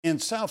In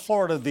South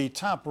Florida, the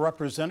top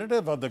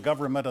representative of the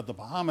government of the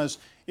Bahamas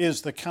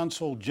is the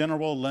Consul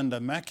General Linda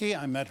Mackey.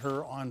 I met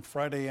her on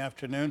Friday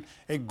afternoon.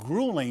 A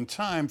grueling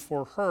time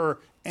for her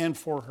and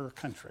for her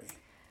country.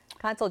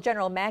 Consul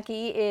General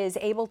Mackey is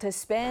able to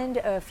spend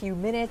a few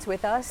minutes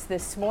with us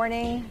this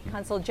morning.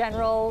 Consul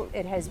General,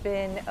 it has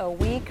been a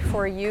week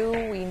for you,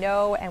 we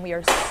know, and we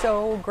are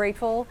so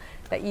grateful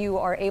that you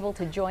are able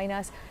to join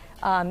us.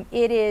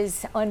 It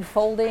is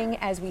unfolding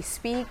as we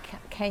speak.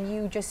 Can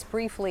you just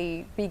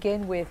briefly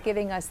begin with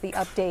giving us the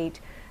update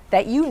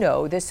that you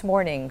know this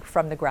morning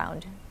from the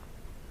ground?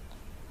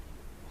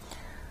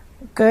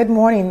 Good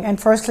morning, and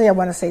firstly I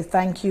want to say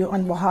thank you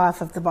on behalf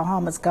of the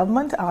Bahamas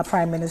government, our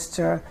Prime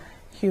Minister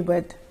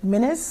Hubert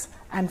Minnis,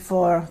 and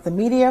for the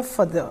media,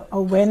 for the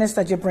awareness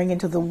that you're bringing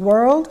to the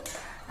world,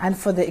 and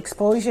for the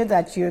exposure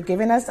that you're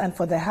giving us, and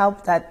for the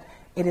help that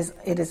it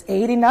is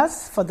aiding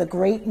us for the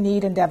great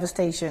need and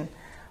devastation.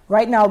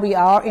 Right now we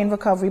are in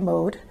recovery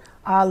mode.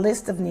 Our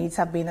list of needs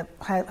have been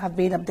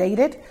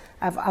updated.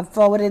 I've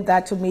forwarded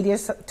that to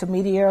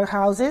media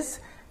houses,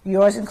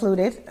 yours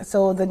included.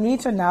 So the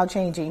needs are now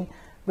changing.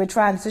 We're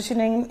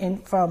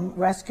transitioning from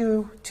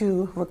rescue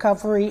to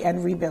recovery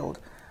and rebuild.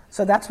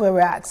 So that's where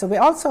we're at. So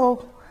we're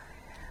also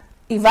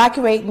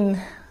evacuating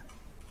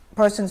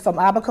persons from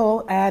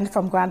Abaco and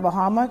from Grand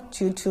Bahama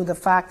due to the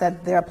fact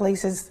that there are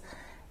places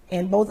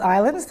in both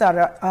islands that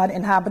are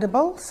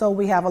uninhabitable. So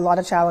we have a lot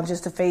of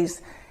challenges to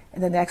face in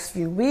the next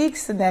few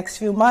weeks, the next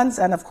few months,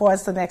 and of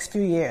course the next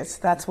few years.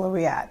 That's where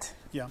we're at.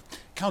 Yeah.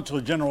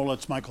 Consul General,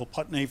 it's Michael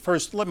Putney.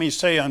 First, let me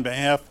say on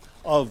behalf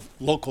of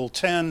Local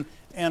 10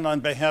 and on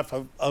behalf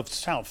of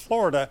South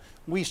Florida,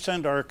 we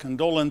send our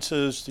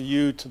condolences to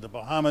you, to the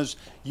Bahamas.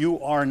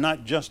 You are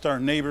not just our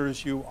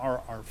neighbors, you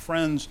are our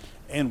friends,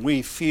 and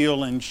we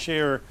feel and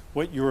share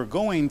what you're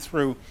going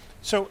through.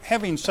 So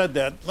having said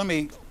that, let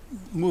me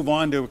move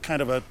on to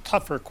kind of a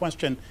tougher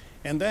question,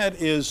 and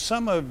that is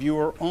some of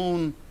your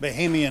own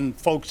Bahamian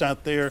folks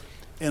out there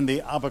in the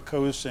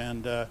Abacos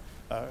and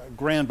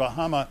Grand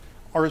Bahama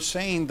are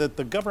saying that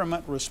the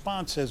government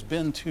response has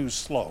been too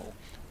slow.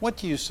 What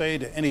do you say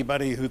to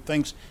anybody who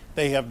thinks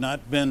they have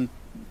not been,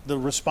 the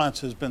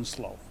response has been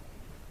slow?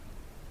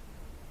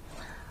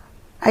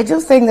 I do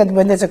think that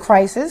when there's a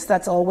crisis,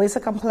 that's always a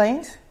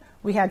complaint.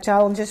 We had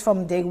challenges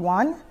from day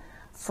one.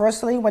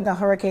 Firstly, when the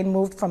hurricane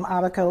moved from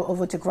Abaco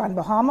over to Grand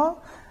Bahama,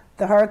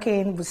 the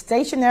hurricane was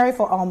stationary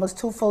for almost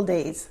 2 full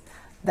days.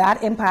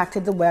 That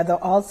impacted the weather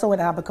also in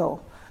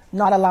Abaco,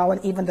 not allowing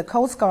even the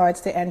Coast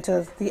Guards to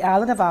enter the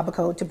island of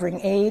Abaco to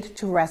bring aid,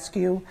 to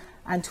rescue,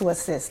 and to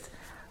assist.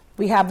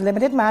 We have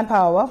limited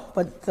manpower,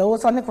 but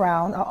those on the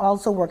ground are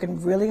also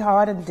working really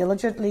hard and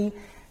diligently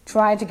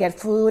trying to get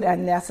food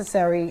and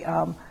necessary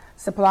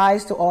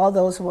supplies to all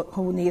those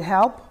who need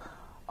help.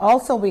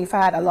 Also, we've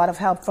had a lot of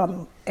help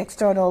from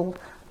external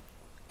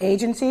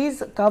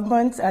agencies,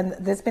 governments, and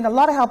there's been a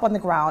lot of help on the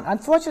ground.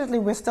 Unfortunately,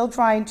 we're still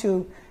trying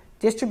to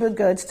distribute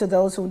goods to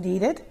those who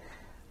need it.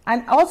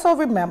 And also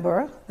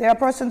remember, there are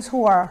persons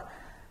who are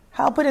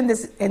helping in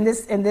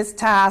this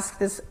task,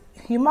 this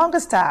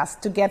humongous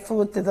task to get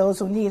food to those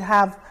who need,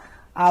 have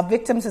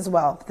victims as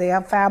well. They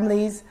have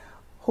families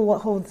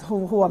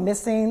who are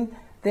missing,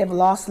 they've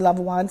lost loved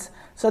ones,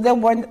 so they're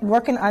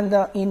working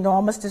under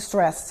enormous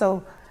distress.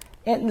 So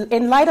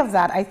in light of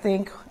that, I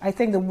think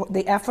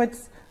the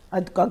efforts are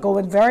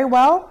going very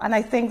well, and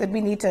I think that we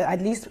need to at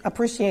least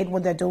appreciate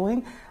what they're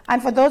doing. And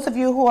for those of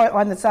you who are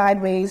on the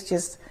sideways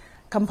just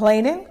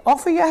complaining,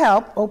 offer your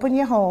help, open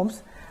your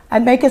homes,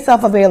 and make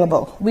yourself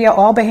available. We are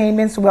all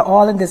Bahamians, we're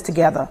all in this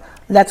together.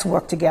 Let's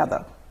work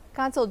together.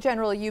 Consul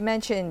General, you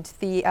mentioned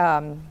the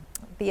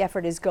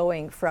effort is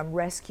going from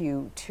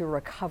rescue to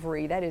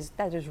recovery. That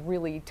is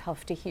really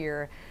tough to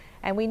hear.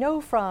 And we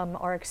know from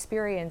our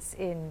experience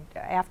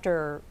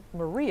after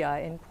Maria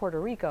in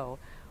Puerto Rico,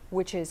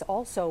 which is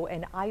also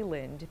an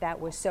island that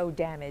was so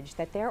damaged,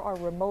 that there are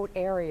remote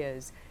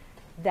areas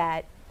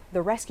that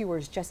the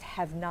rescuers just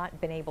have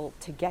not been able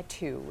to get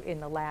to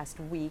in the last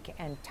week,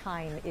 and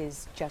time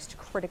is just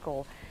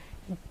critical.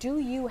 Do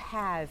you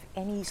have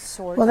any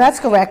sort Well,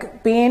 that's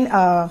correct. Being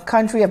a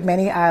country of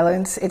many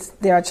islands,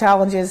 there are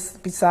challenges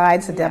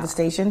besides the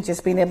devastation,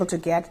 just being able to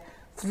get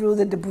through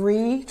the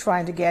debris,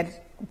 trying to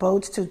get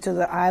boats to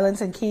the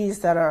islands and keys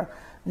that are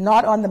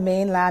not on the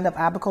mainland of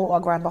Abaco or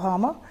Grand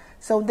Bahama.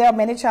 So there are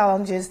many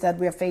challenges that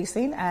we're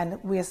facing,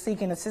 and we're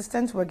seeking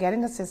assistance, we're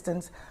getting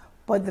assistance,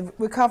 but the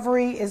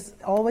recovery is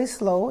always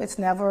slow. It's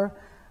never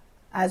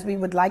as we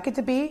would like it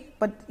to be,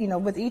 but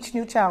with each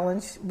new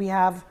challenge, we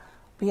have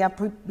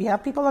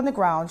people on the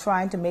ground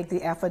trying to make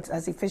the efforts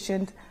as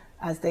efficient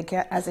as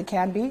it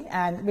can be,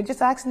 and we're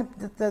just asking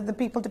the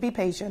people to be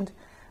patient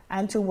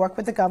and to work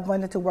with the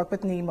government and to work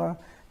with NEMA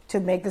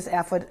to make this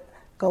effort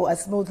go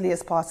as smoothly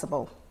as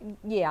possible.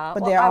 Yeah,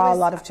 but there are a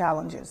lot of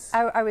challenges.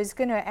 I was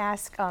going to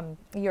ask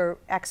your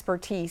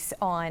expertise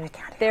on,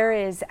 there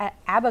is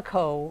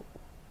Abaco,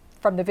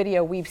 from the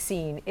video we've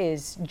seen,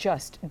 is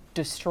just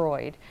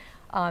destroyed.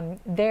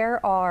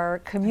 There are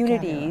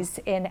communities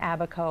in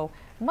Abaco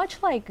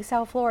much like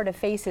South Florida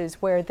faces,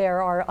 where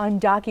there are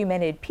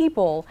undocumented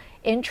people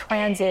in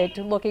transit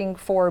looking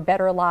for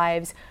better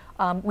lives,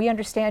 we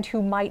understand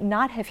who might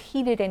not have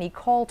heeded any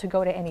call to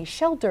go to any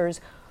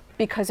shelters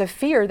because of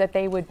fear that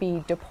they would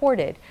be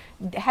deported.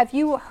 Have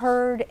you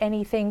heard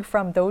anything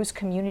from those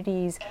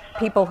communities,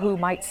 people who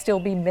might still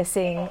be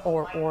missing,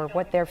 or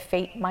what their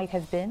fate might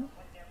have been?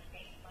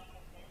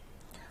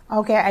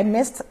 Okay, I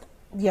missed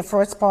your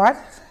first part.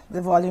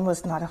 The volume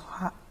was not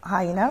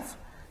high enough.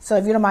 So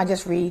if you don't mind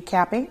just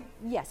recapping.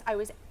 Yes, I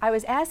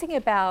was asking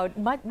about,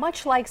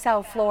 much like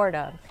South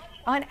Florida,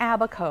 on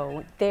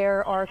Abaco,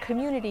 there are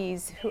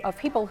communities of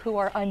people who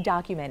are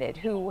undocumented,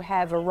 who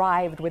have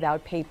arrived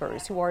without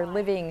papers, who are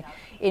living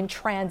in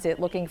transit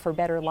looking for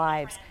better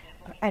lives,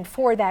 and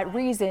for that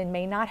reason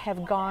may not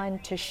have gone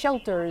to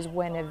shelters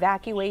when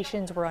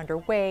evacuations were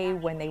underway,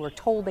 when they were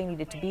told they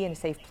needed to be in a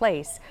safe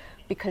place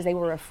because they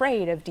were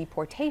afraid of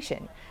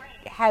deportation.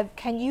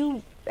 Can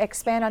you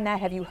expand on that?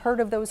 Have you heard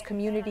of those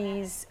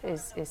communities?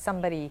 Is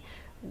somebody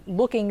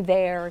looking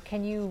there?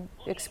 Can you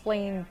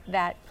explain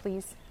that,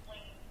 please?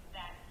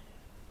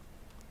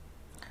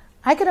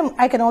 I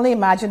can only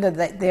imagine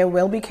that there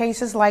will be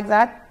cases like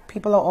that.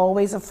 People are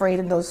always afraid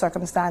in those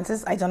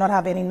circumstances. I do not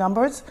have any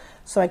numbers,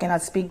 so I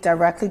cannot speak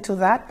directly to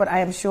that, but I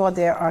am sure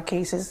there are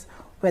cases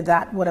where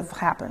that would have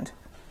happened.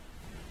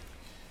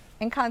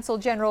 And Consul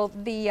General,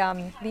 the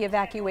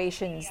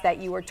evacuations that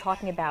you were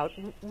talking about,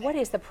 what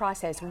is the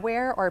process?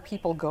 Where are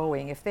people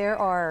going? If there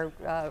are,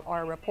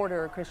 our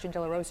reporter, Christian De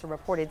La Rosa,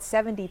 reported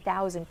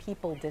 70,000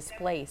 people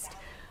displaced.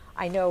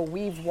 I know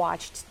we've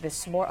watched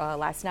this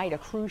last night, a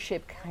cruise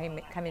ship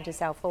come into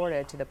South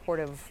Florida to the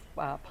port of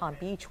Palm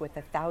Beach with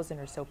 1,000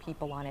 or so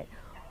people on it.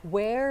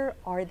 Where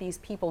are these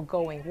people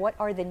going? What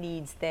are the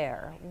needs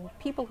there?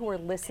 People who are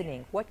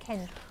listening, what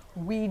can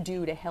we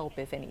do to help,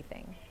 if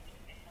anything?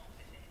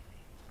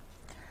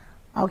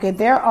 Okay,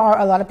 there are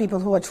a lot of people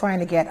who are trying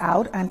to get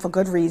out, and for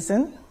good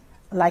reason.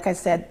 Like I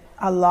said,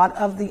 a lot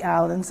of the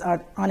islands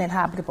are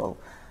uninhabitable.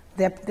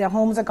 Their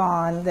homes are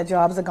gone, their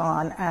jobs are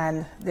gone,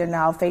 and they're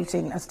now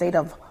facing a state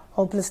of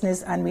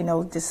hopelessness and we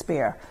know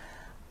despair.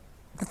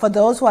 For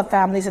those who have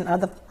families in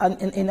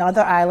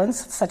other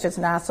islands, such as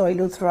Nassau,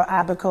 Eleuthera,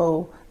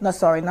 Abaco, no,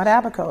 sorry, not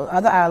Abaco,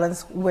 other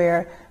islands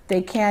where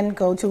they can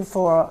go to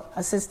for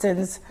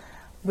assistance,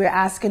 we're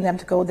asking them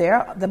to go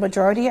there. The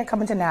majority are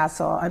coming to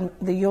Nassau, and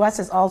the U.S.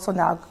 has also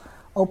now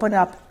opened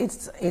up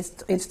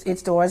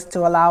its doors to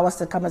allow us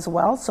to come as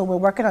well. So we're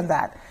working on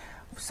that.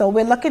 So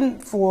we're looking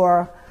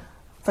for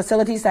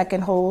facilities that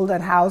can hold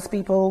and house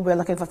people. We're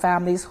looking for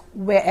families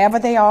wherever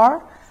they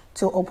are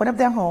to open up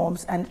their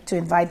homes and to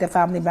invite their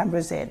family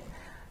members in.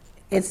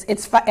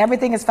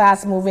 Everything is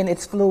fast moving.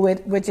 It's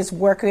fluid. We're just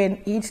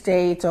working each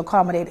day to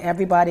accommodate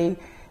everybody.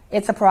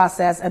 It's a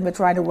process, and we're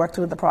trying to work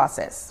through the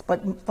process.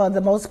 But for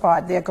the most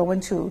part, they're going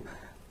to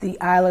the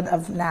island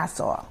of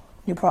Nassau,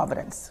 New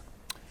Providence.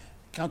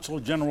 Consul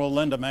General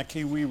Linda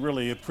Mackey, we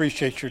really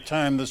appreciate your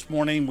time this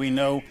morning. We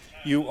know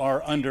you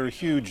are under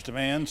huge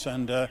demands,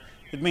 and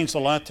it means a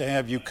lot to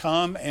have you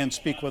come and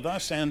speak with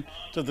us and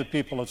to the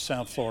people of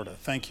South Florida.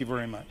 Thank you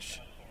very much.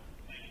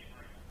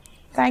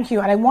 Thank you.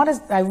 And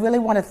I really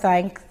want to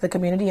thank the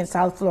community in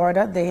South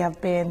Florida. They have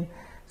been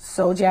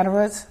so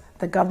generous.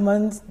 The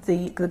government,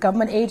 the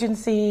government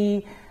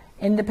agency,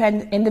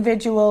 independent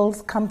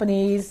individuals,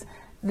 companies.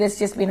 There's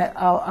just been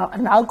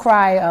an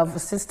outcry of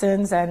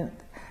assistance, and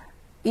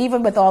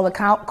even with all the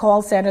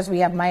call centers, we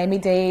have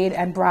Miami-Dade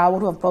and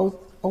Broward who have both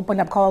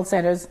opened up call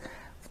centers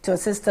to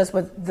assist us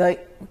with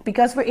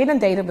because we're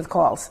inundated with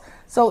calls.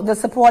 So the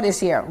support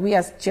is here. We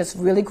are just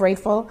really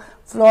grateful.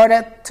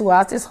 Florida to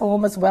us is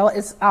home as well.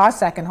 It's our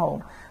second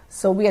home.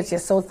 So we are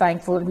just so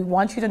thankful, and we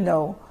want you to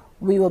know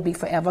we will be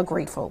forever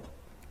grateful.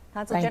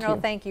 Consul General,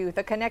 thank you.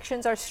 The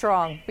connections are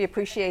strong. We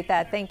appreciate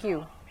that. Thank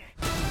you.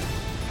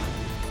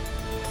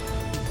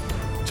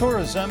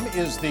 Tourism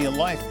is the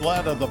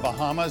lifeblood of the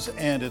Bahamas,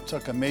 and it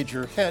took a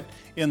major hit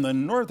in the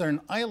northern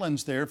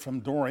islands there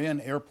from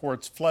Dorian.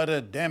 Airports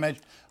flooded,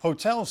 damaged.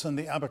 Hotels in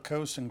the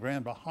Abacos and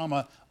Grand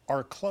Bahama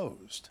are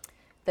closed.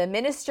 The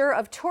Minister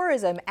of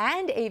Tourism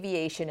and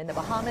Aviation in the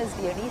Bahamas,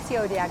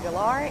 Dionisio de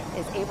Aguilar,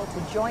 is able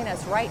to join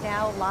us right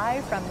now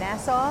live from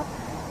Nassau.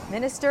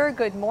 Minister,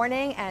 good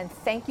morning, and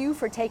thank you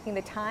for taking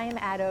the time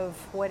out of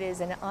what is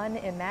an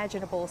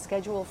unimaginable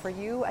schedule for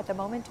you at the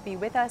moment to be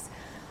with us.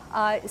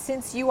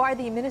 Since you are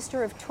the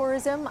Minister of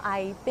Tourism,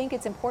 I think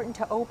it's important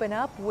to open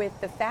up with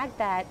the fact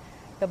that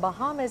the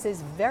Bahamas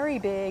is very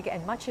big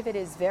and much of it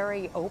is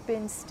very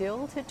open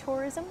still to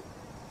tourism.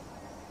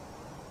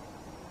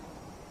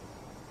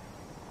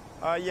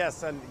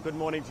 Yes, and good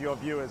morning to your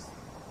viewers.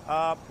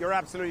 You're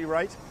absolutely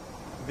right.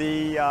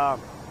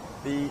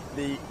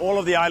 All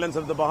of the islands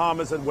of the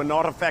Bahamas that were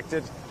not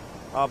affected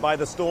by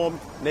the storm,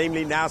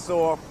 namely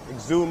Nassau,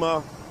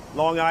 Exuma,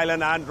 Long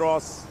Island,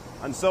 Andros,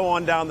 and so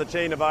on down the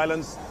chain of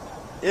islands,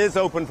 is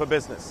open for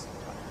business.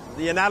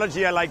 The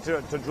analogy I like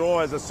to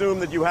draw is assume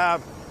that you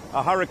have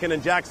a hurricane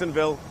in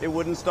Jacksonville. It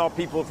wouldn't stop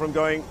people from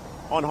going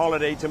on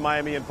holiday to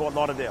Miami and Fort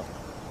Lauderdale.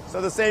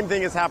 So the same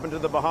thing has happened to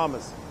the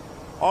Bahamas.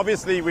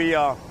 Obviously, we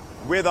are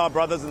with our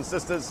brothers and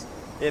sisters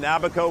in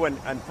Abaco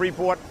and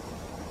Freeport,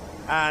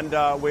 and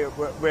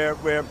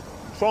we're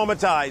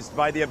traumatized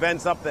by the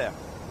events up there.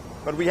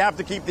 But we have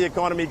to keep the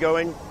economy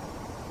going.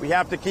 We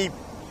have to keep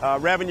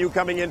revenue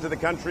coming into the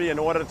country in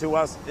order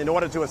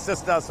to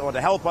assist us or to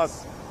help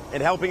us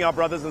in helping our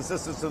brothers and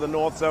sisters to the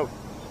north. So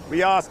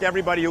we ask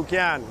everybody who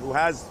can, who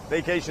has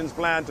vacations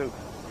planned, to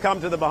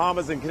come to the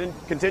Bahamas and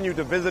continue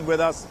to visit with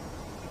us.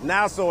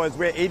 Nassau is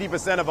where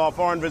 80% of our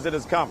foreign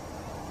visitors come,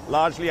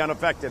 largely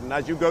unaffected. And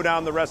as you go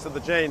down the rest of the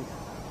chain,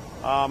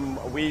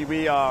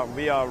 we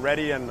are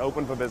ready and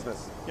open for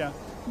business. Yeah.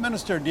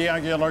 Minister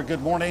D'Aguilar,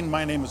 good morning.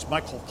 My name is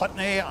Michael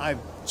Putney. I've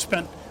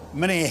spent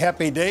many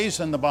happy days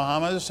in the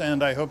Bahamas,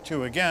 and I hope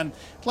to again.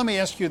 Let me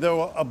ask you,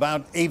 though,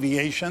 about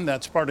aviation.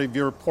 That's part of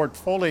your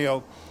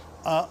portfolio.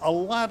 A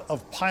lot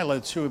of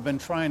pilots who have been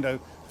trying to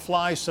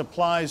fly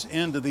supplies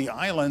into the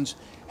islands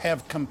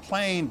have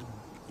complained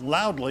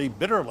loudly,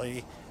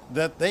 bitterly,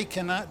 that they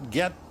cannot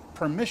get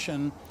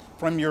permission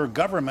from your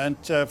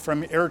government,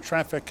 from air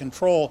traffic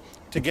control,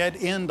 to get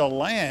into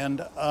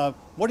land.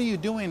 What are you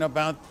doing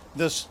about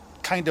this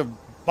kind of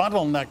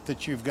bottleneck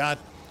that you've got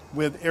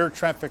with air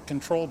traffic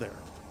control there?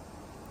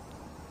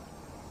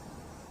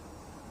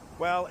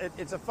 Well,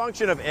 it's a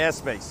function of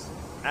airspace.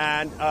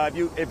 And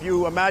if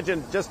you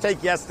imagine, just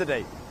take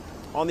yesterday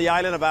on the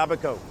island of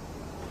Abaco,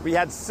 we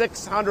had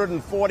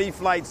 640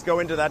 flights go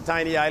into that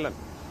tiny island.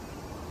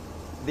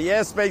 The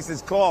airspace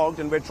is clogged,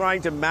 and we're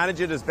trying to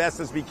manage it as best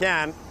as we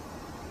can.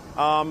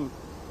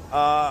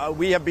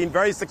 We have been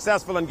very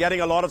successful in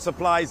getting a lot of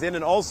supplies in,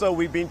 and also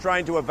we've been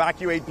trying to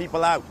evacuate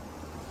people out.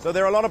 So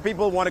there are a lot of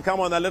people who want to come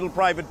on their little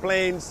private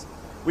planes.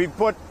 We've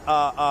put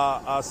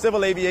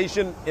civil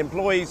aviation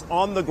employees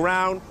on the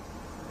ground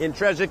in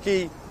Treasure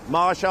Key,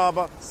 Marsh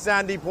Harbor,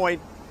 Sandy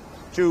Point,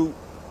 to,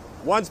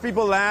 once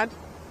people land,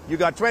 you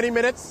got 20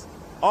 minutes,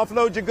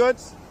 offload your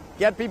goods,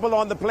 get people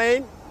on the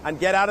plane, and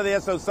get out of there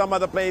so some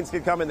other planes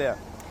can come in there.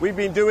 We've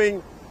been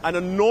doing an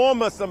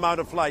enormous amount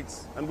of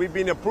flights, and we've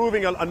been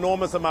approving an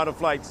enormous amount of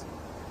flights.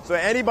 So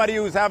anybody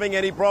who's having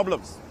any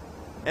problems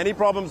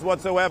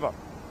whatsoever,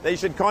 they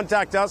should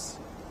contact us,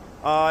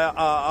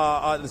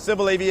 the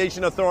Civil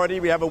Aviation Authority.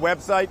 We have a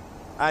website,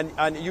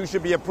 and you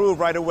should be approved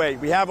right away.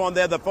 We have on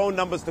there the phone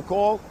numbers to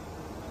call,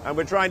 and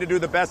we're trying to do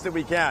the best that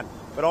we can.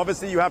 But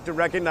obviously you have to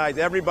recognize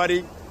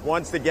everybody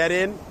wants to get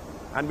in,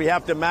 and we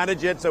have to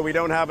manage it so we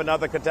don't have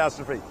another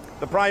catastrophe.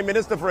 The Prime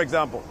Minister, for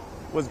example,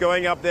 was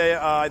going up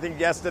there, I think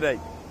yesterday,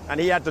 and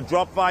he had to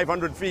drop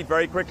 500 feet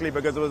very quickly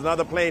because there was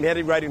another plane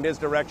heading right in his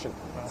direction.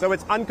 Wow. So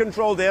it's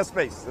uncontrolled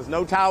airspace. There's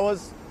no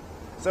towers.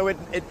 So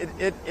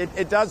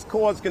it does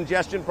cause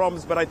congestion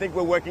problems, but I think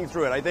we're working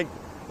through it. I think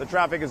the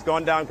traffic has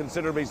gone down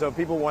considerably, so if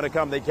people want to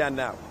come, they can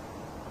now.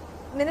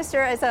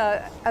 Minister, as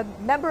a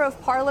member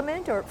of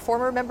Parliament or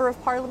former member of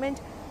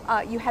Parliament,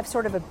 you have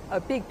sort of a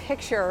big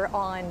picture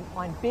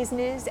on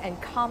business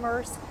and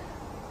commerce.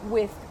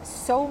 With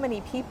so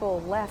many people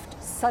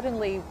left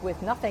suddenly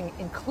with nothing,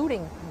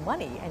 including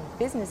money, and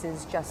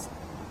businesses just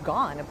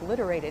gone,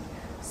 obliterated.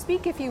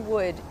 Speak, if you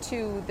would,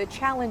 to the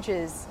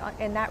challenges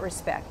in that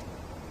respect.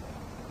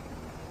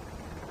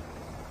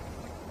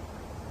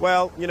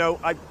 Well, you know,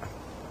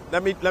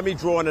 let me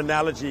draw an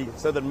analogy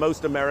so that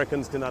most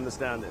Americans can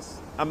understand this.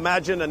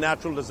 Imagine a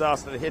natural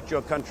disaster that hit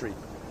your country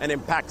and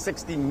impact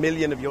 60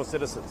 million of your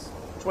citizens,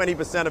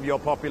 20% of your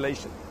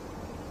population.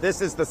 This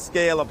is the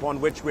scale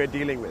upon which we're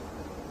dealing with.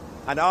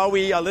 And are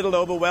we a little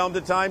overwhelmed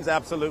at times?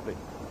 Absolutely.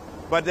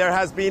 But there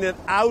has been an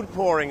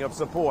outpouring of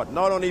support,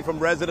 not only from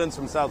residents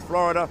from South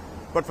Florida,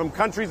 but from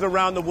countries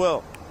around the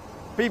world.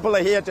 People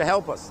are here to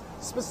help us,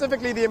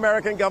 specifically the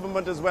American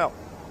government as well.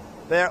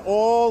 They're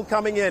all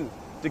coming in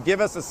to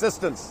give us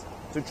assistance,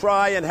 to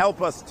try and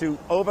help us to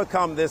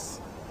overcome this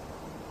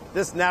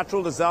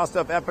natural disaster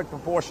of epic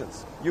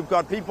proportions. You've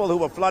got people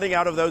who are flooding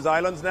out of those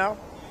islands now,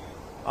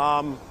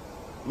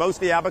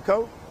 mostly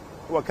Abaco,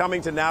 who are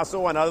coming to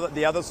Nassau and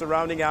the other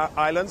surrounding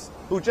islands,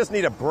 who just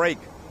need a break.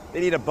 They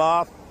need a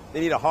bath,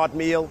 they need a hot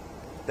meal,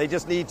 they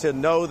just need to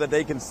know that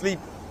they can sleep,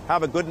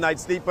 have a good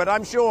night's sleep. But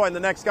I'm sure in the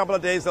next couple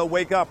of days they'll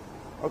wake up,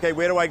 okay,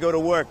 where do I go to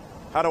work?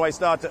 How do I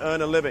start to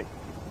earn a living?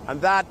 And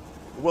that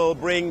will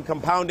bring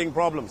compounding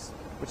problems,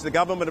 which the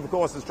government, of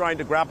course, is trying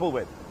to grapple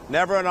with.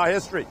 Never in our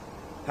history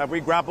have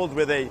we grappled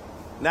with a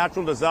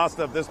natural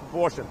disaster of this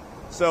proportion.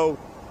 So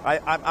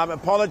I'm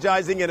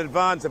apologizing in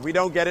advance if we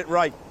don't get it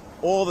right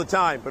all the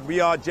time, but we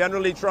are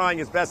generally trying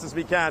as best as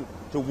we can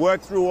to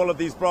work through all of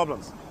these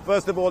problems.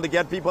 First of all, to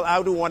get people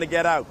out who want to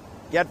get out,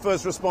 get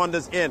first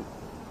responders in,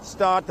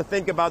 start to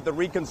think about the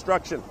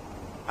reconstruction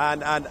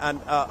and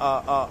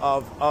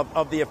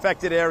of the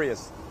affected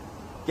areas,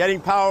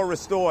 getting power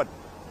restored,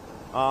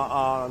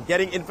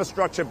 getting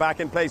infrastructure back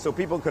in place so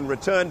people can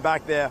return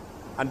back there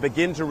and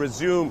begin to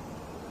resume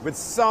with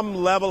some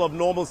level of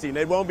normalcy. And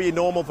it won't be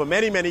normal for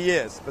many, many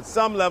years, but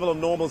some level of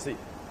normalcy.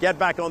 Get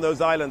back on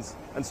those islands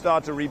and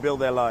start to rebuild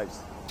their lives.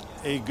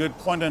 A good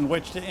point on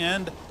which to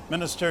end.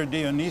 Minister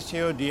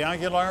Dionisio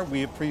D'Aguilar,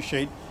 we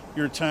appreciate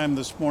your time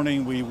this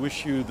morning. We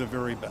wish you the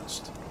very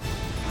best.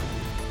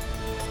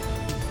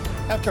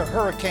 After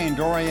Hurricane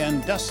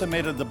Dorian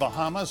decimated the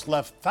Bahamas,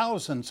 left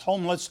thousands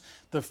homeless,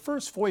 the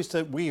first voice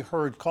that we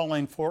heard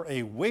calling for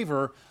a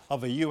waiver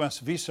of a U.S.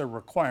 visa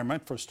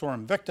requirement for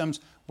storm victims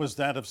was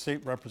that of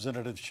State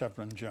Representative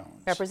Chevron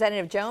Jones.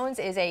 Representative Jones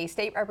is a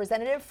state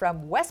representative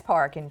from West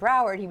Park in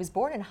Broward. He was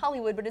born in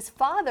Hollywood, but his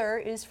father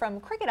is from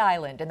Cricket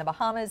Island in the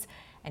Bahamas,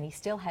 and he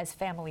still has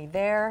family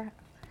there.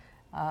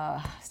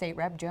 State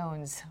Rep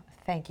Jones,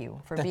 thank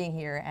you for being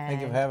here. And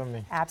thank you for having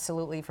me.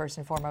 Absolutely, first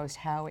and foremost,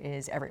 how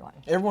is everyone?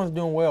 Everyone's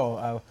doing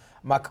well.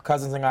 My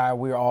cousins and I,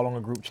 we're all on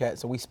a group chat,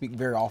 so we speak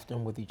very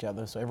often with each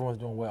other, so everyone's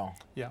doing well.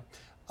 Yeah.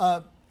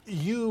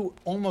 You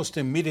almost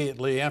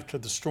immediately after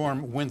the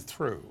storm went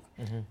through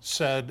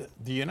said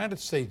the United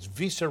States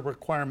visa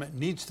requirement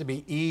needs to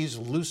be eased,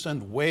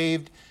 loosened,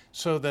 waived,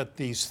 so that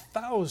these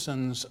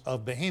thousands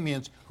of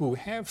Bahamians who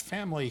have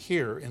family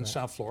here in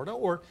South Florida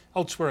or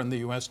elsewhere in the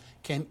U.S.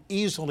 can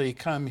easily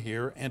come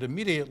here. And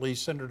immediately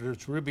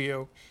Senators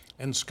Rubio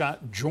and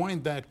Scott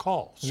joined that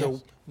call. So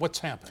Yes. what's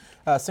happened?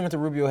 Senator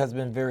Rubio has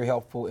been very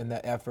helpful in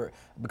that effort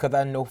because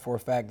I know for a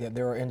fact that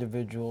there are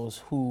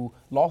individuals who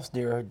lost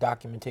their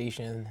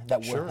documentation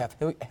that Sure. would have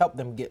helped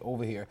them get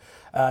over here.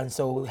 And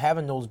so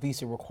having those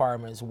visa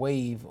requirements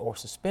waived or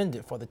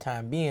suspended for the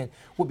time being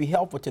would be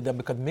helpful to them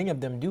because many of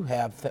them do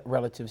have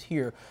relatives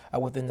here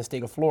within the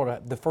state of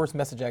Florida. The first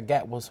message I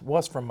got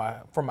was from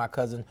my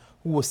cousin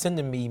who was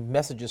sending me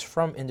messages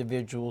from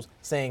individuals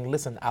saying,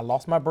 listen, I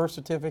lost my birth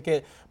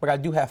certificate, but I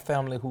do have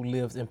family who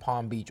lives in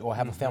Palm Beach or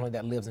have a family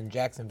that lives in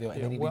Jacksonville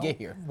and they need to get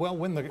here. Well,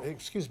 when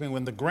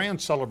the grand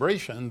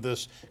celebration,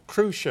 this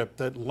cruise ship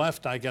that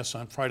left, I guess,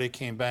 on Friday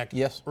came back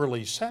Yes.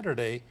 early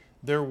Saturday,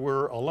 there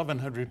were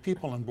 1,100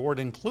 people on board,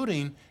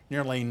 including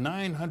nearly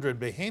 900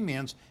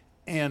 Bahamians,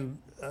 and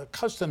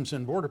Customs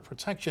and Border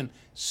Protection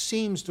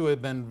seems to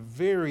have been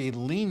very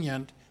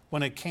lenient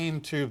when it came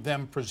to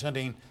them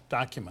presenting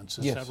documents.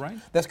 Is that right?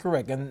 That's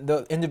correct. And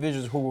the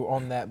individuals who were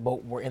on that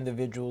boat were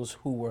individuals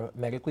who were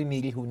medically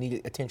needed, who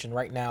needed attention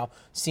right now,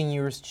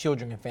 seniors,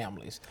 children, and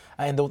families,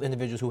 and those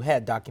individuals who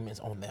had documents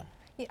on them.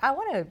 Yeah, I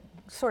want to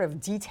sort of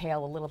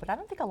detail a little bit. I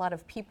don't think a lot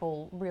of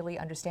people really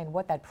understand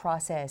what that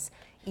process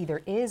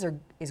either is or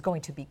is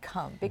going to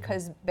become,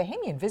 because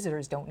Bahamian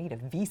visitors don't need a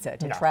visa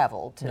to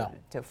travel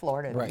to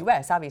Florida and the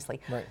U.S.,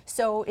 obviously. Right.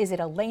 So is it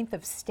a length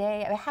of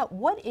stay? I mean,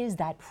 what is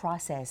that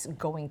process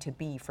going to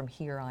be from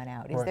here on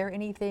out? Is there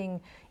anything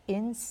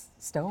in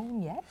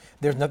stone yet?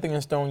 There's nothing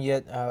in stone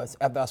yet.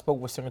 After I spoke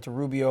with Senator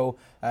Rubio,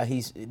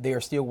 they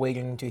are still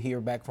waiting to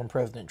hear back from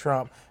President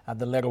Trump.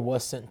 The letter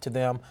was sent to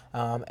them.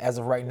 As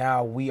of right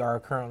now, we are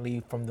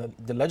currently, from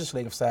the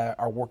legislative side,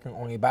 are working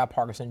on a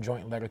bipartisan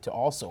joint letter to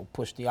also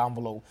push the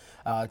envelope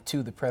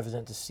to the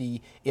president to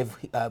see if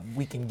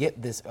we can get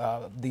these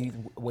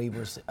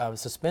waivers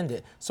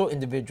suspended so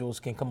individuals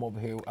can come over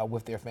here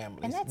with their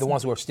families, the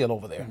ones who are still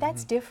over there.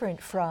 That's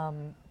different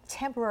from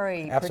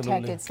temporary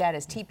Absolutely. protected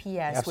status,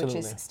 TPS, which is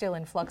Absolutely. still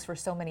in flux for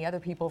so many other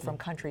people from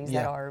countries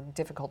Yeah. that are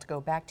difficult to go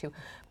back to.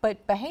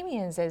 But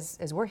Bahamians,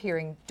 as we're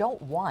hearing,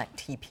 don't want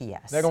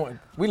TPS. They don't.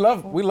 We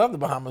love the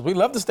Bahamas. We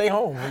love to stay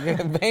home.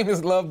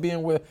 Bahamians love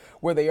being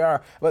where they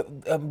are.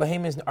 But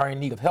Bahamians are in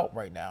need of help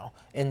right now,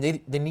 and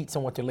they need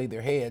someone to lay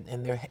their head.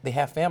 And they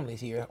have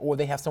families here, or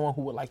they have someone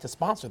who would like to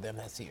sponsor them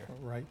that's here.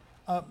 Right.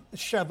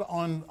 Chev,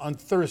 on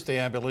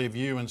Thursday, I believe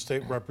you and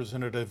State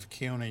Representative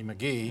Keone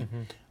McGee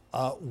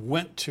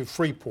went to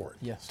Freeport.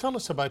 Yes. Tell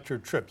us about your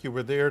trip. You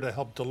were there to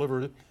help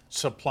deliver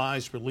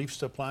supplies, relief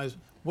supplies.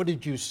 What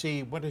did you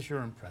see? What is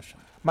your impression?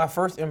 My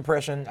first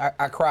impression,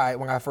 I cried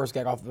when I first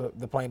got off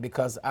the plane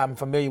because I'm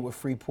familiar with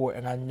Freeport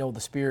and I know the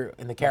spirit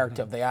and the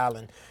character of the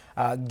island.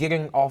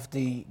 Getting off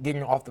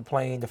the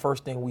plane, the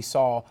first thing we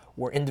saw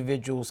were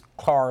individuals'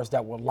 cars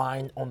that were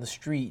lined on the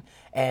street,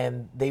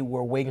 and they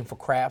were waiting for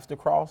crabs to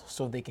cross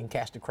so they can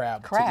catch the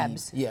crab.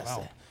 Crabs? To eat. Yes.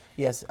 Wow.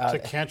 Yes. To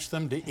catch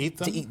them, to eat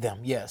them? To eat them,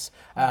 yes.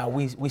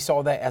 We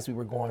saw that as we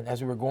were going. As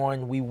we were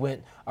going, we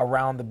went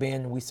around the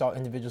bend. We saw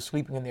individuals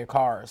sleeping in their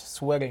cars,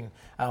 sweating,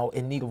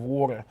 in need of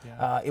water.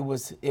 Yeah. It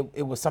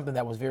was something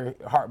that was very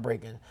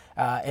heartbreaking.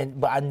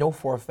 But I know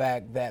for a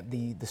fact that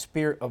the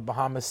spirit of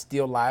Bahamas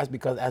still lies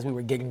because as we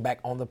were getting back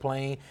on the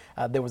plane,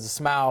 there was a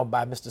smile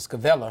by Mr.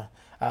 Scavella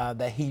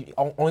that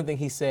only thing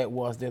he said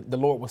was that the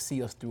Lord will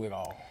see us through it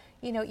all.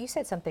 You know, you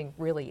said something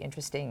really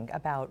interesting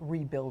about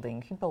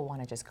rebuilding. People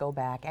want to just go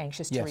back,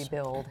 anxious to Yes.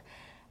 rebuild.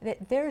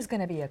 There's going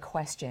to be a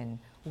question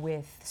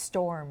with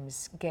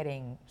storms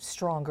getting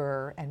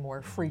stronger and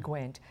more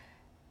frequent.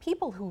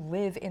 People who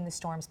live in the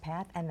storm's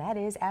path, and that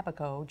is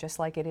Abaco, just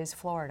like it is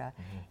Florida,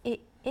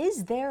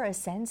 is there a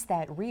sense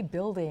that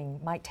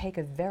rebuilding might take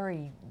a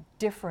very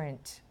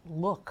different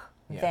look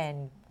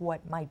than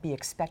what might be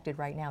expected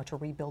right now to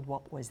rebuild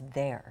what was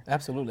there?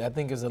 Absolutely. I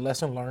think it's a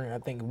lesson learned. I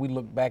think we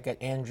look back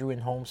at Andrew and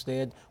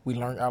Homestead. We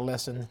learned our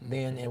lesson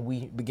then, and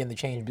we began to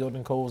change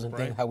building codes and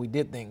things, how we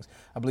did things.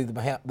 I believe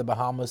the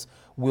Bahamas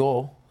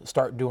will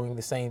start doing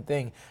the same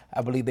thing.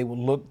 I believe they will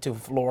look to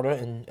Florida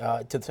and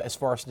as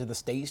far as to the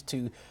states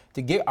to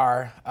get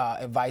our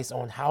advice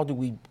on how do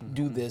we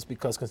do this,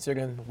 because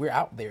considering we're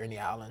out there in the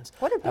islands.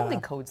 What are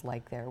building codes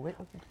like there?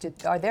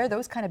 Are there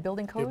those kind of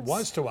building codes? It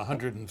was to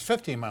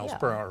 150 miles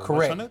per hour,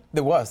 Correct. wasn't it?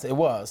 It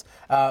was.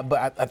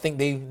 But I think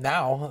they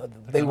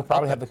will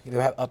probably have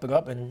to up it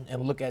up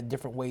and look at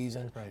different ways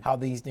and how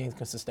these things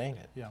can sustain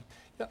it. Yeah.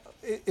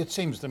 It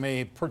seems to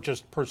me,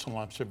 just personal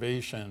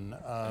observation,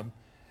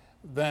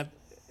 that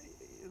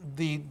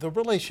the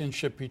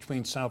relationship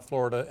between South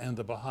Florida and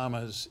the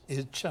Bahamas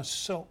is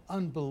just so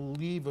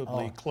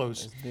unbelievably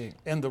close. It's big.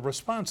 And the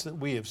response that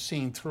we have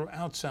seen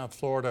throughout South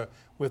Florida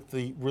with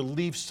the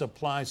relief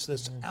supplies,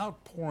 this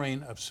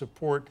outpouring of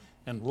support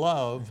and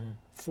love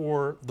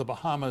for the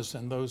Bahamas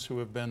and those who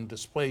have been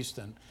displaced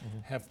and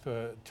have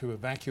to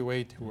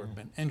evacuate, who have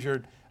been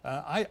injured.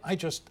 I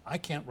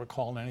can't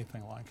recall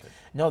anything like it.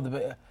 No,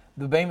 the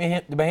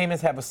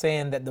Bahamians have a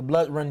saying that the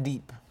blood run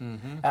deep,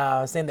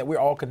 saying that we're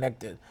all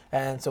connected,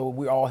 and so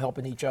we're all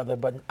helping each other.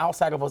 But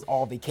outside of us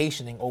all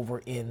vacationing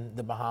over in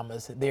the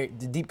Bahamas, the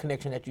deep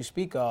connection that you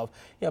speak of,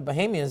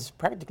 Bahamians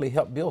practically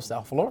helped build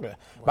South Florida.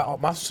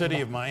 The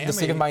city of Miami. The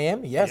city of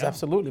Miami, yes,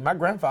 absolutely. My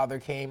grandfather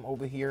came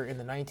over here in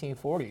the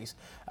 1940s,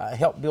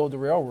 helped build the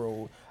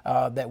railroad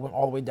that went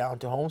all the way down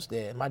to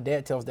Homestead. My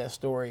dad tells that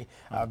story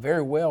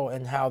very well,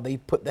 and how they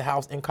put the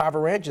house in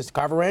Carver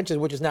Ranches,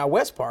 which is now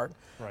West Park,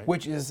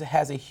 which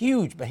has a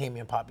huge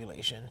Bahamian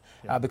population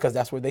because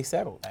that's where they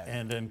settled at.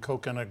 And in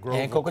Coconut Grove,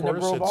 And Coconut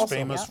of course, Grove it's also,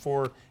 famous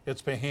for its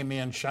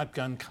Bahamian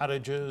shotgun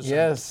cottages.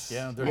 Yes.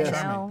 And, they're Yes.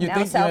 charming. You Now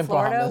think you're South in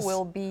Florida Bahamas.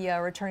 will be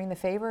returning the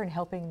favor and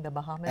helping the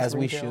Bahamas As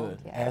we rebuild.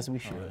 should, as we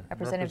should.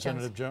 Representative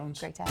Representative Jones. Jones,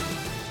 great to have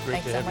you.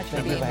 Great Thanks to so have much you. for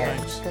Thank you. being here.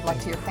 Thanks. Good luck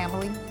to your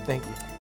family. Thank you.